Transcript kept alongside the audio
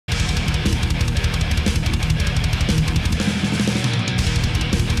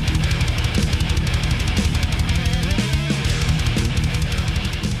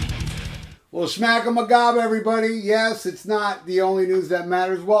Well, schmack-a-magob, everybody. Yes, it's not the only news that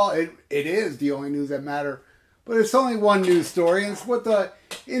matters. Well, it is the only news that matters. But it's only one news story, and it's what the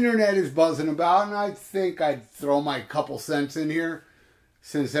internet is buzzing about. And I think I'd throw my couple cents in here,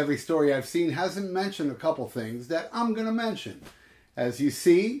 since every story I've seen hasn't mentioned a couple things that I'm going to mention. As you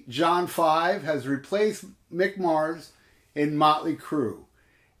see, John 5 has replaced Mick Mars in Mötley Crüe.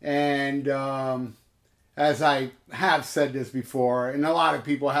 And as I have said this before, and a lot of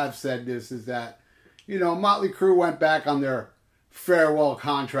people have said this, is that, you know, Mötley Crüe went back on their farewell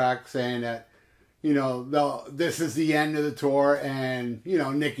contract saying that, you know, this is the end of the tour, and, you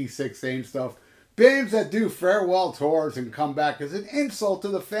know, Nikki Sixx saying stuff. Bands that do farewell tours and come back is an insult to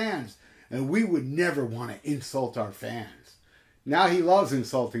the fans, and we would never want to insult our fans. Now he loves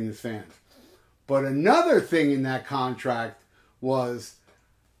insulting his fans. But another thing in that contract was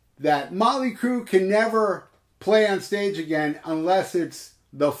that Mötley Crüe can never play on stage again unless it's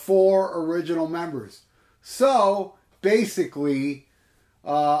the 4 original members. So, basically,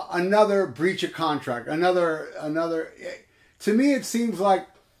 another breach of contract. Another. To me, it seems like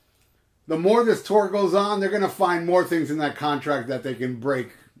the more this tour goes on, they're going to find more things in that contract that they can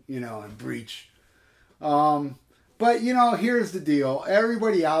break, you know, and breach. But, you know, here's the deal.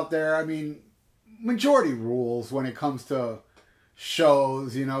 Everybody out there, I mean, majority rules when it comes to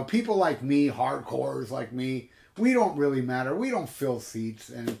shows, you know. People like me, hardcores like me, we don't really matter. We don't fill seats.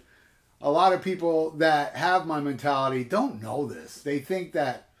 And a lot of people that have my mentality don't know this. They think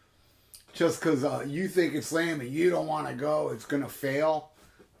that just because you think it's lame and you don't want to go, it's going to fail.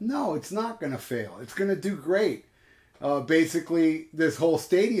 No, it's not going to fail. It's going to do great. Basically, this whole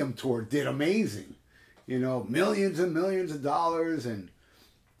stadium tour did amazing. You know, millions and millions of dollars. And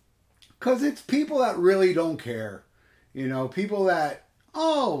because it's people that really don't care. You know, people that,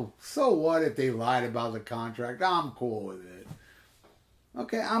 oh, so what if they lied about the contract? I'm cool with it.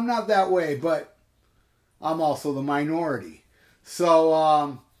 Okay, I'm not that way, but I'm also the minority.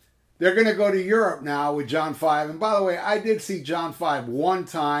 So, they're going to go to Europe now with John 5. And by the way, I did see John 5 one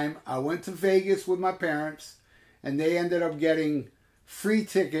time. I went to Vegas with my parents, and they ended up getting free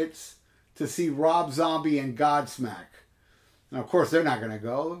tickets to see Rob Zombie and Godsmack. And of course, they're not going to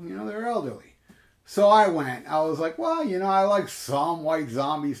go. You know, they're elderly. So I went. I was like, well, you know, I like some White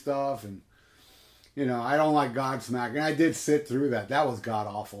Zombie stuff, and, you know, I don't like Godsmack. And I did sit through that. That was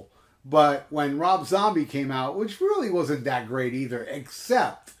god-awful. But when Rob Zombie came out, which really wasn't that great either,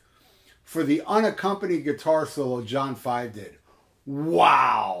 except for the unaccompanied guitar solo John 5 did.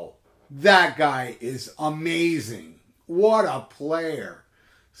 Wow! That guy is amazing. What a player.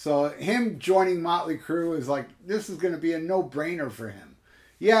 So him joining Mötley Crüe is like, this is going to be a no-brainer for him.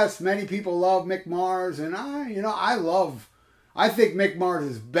 Yes, many people love Mick Mars, and I think Mick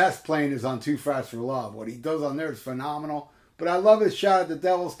Mars' best playing is on Too Fast for Love. What he does on there is phenomenal. But I love his Shout at the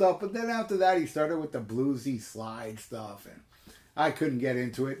Devil stuff. But then after that, he started with the bluesy slide stuff, and I couldn't get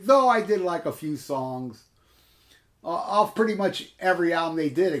into it. Though I did like a few songs off pretty much every album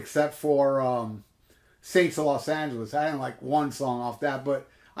they did, except for Saints of Los Angeles. I didn't like one song off that, but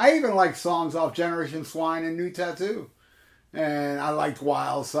I even liked songs off Generation Swine and New Tattoo. And I liked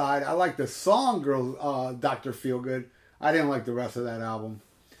Wild Side. I liked the song Girl, Dr. Feelgood. I didn't like the rest of that album.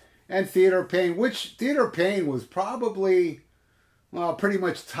 And Theater of Pain, which Theater of Pain was probably, well, pretty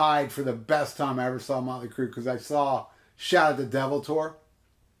much tied for the best time I ever saw Mötley Crüe, because I saw Shout at the Devil tour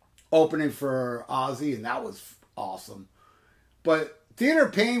opening for Ozzy, and that was awesome. But Theater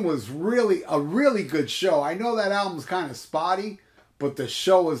of Pain was really a really good show. I know that album's kind of spotty, but the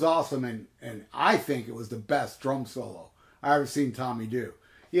show was awesome, and I think it was the best drum solo I ever seen Tommy do.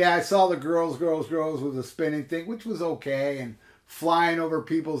 Yeah, I saw the Girls with the spinning thing, which was okay, and flying over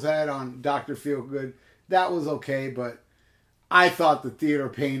people's head on Dr. Feelgood. That was okay, but I thought the Theater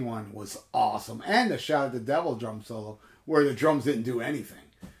of Pain one was awesome. And the Shout at the Devil drum solo, where the drums didn't do anything.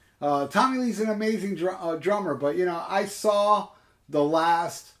 Tommy Lee's an amazing drummer, but, you know, I saw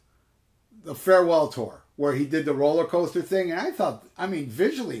the farewell tour, where he did the roller coaster thing, and I thought, I mean,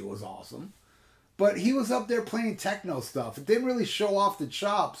 visually it was awesome. But he was up there playing techno stuff. It didn't really show off the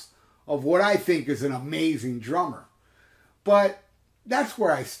chops of what I think is an amazing drummer. But that's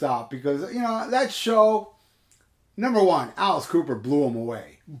where I stopped, because, you know, that show, number one, Alice Cooper blew him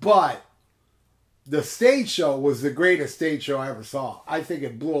away. But the stage show was the greatest stage show I ever saw. I think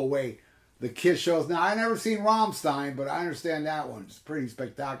it blew away the Kiss shows. Now, I never seen Rammstein, but I understand that one. It's pretty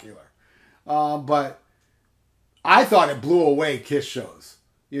spectacular. But I thought it blew away Kiss shows.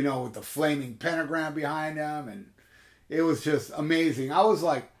 You know, with the flaming pentagram behind them, and it was just amazing. I was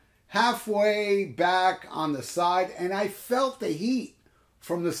like halfway back on the side, and I felt the heat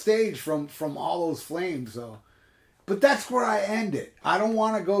from the stage from all those flames. So But that's where I end it. I don't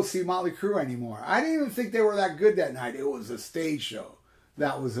want to go see Mötley Crüe anymore. I didn't even think they were that good that night. It was a stage show.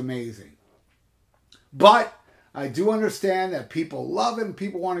 That was amazing. But I do understand that people love it and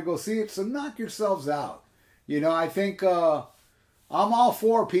people want to go see it, so knock yourselves out. You know, I think I'm all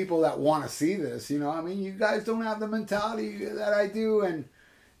for people that want to see this. You know, I mean, you guys don't have the mentality that I do,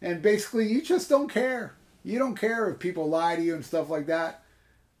 and basically you just don't care. You don't care if people lie to you and stuff like that.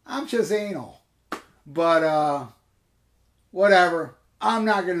 I'm just anal. But, whatever. I'm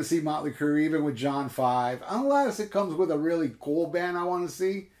not going to see Mötley Crüe even with John 5 unless it comes with a really cool band I want to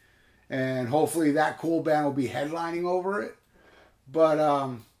see. And hopefully that cool band will be headlining over it.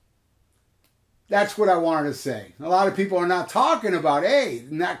 But that's what I wanted to say. A lot of people are not talking about, hey,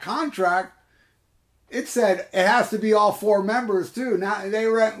 in that contract, it said it has to be all 4 members too. Now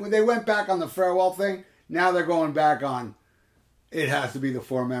they went back on the farewell thing. Now they're going back on it has to be the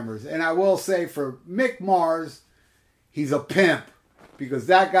 4 members. And I will say for Mick Mars, he's a pimp. Because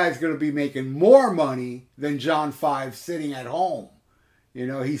that guy's going to be making more money than John 5 sitting at home. You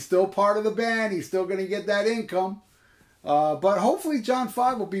know, he's still part of the band. He's still going to get that income. But hopefully John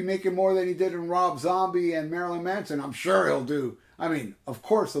 5 will be making more than he did in Rob Zombie and Marilyn Manson. I'm sure he'll do. I mean, of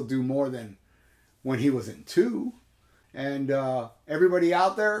course he'll do more than when he was in 2. And everybody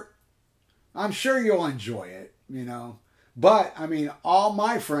out there, I'm sure you'll enjoy it, you know. But, I mean, all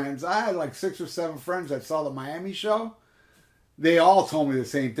my friends, I had like 6 or 7 friends that saw the Miami show. They all told me the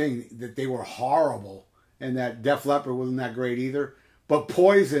same thing, that they were horrible and that Def Leppard wasn't that great either. But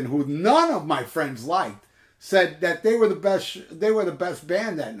Poison, who none of my friends liked, said that they were the best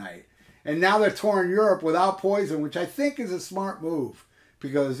band that night. And now they're touring Europe without Poison, which I think is a smart move.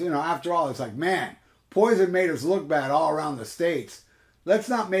 Because, you know, after all, it's like, man, Poison made us look bad all around the States. Let's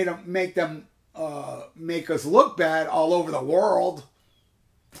not make us look bad all over the world.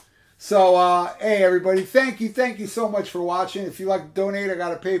 So, hey, everybody, thank you so much for watching. If you'd like to donate, I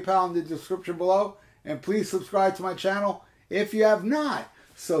got a PayPal in the description below. And please subscribe to my channel if you have not.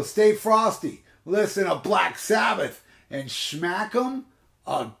 So stay frosty, listen to Black Sabbath, and smack 'em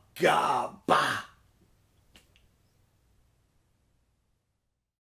a gaba.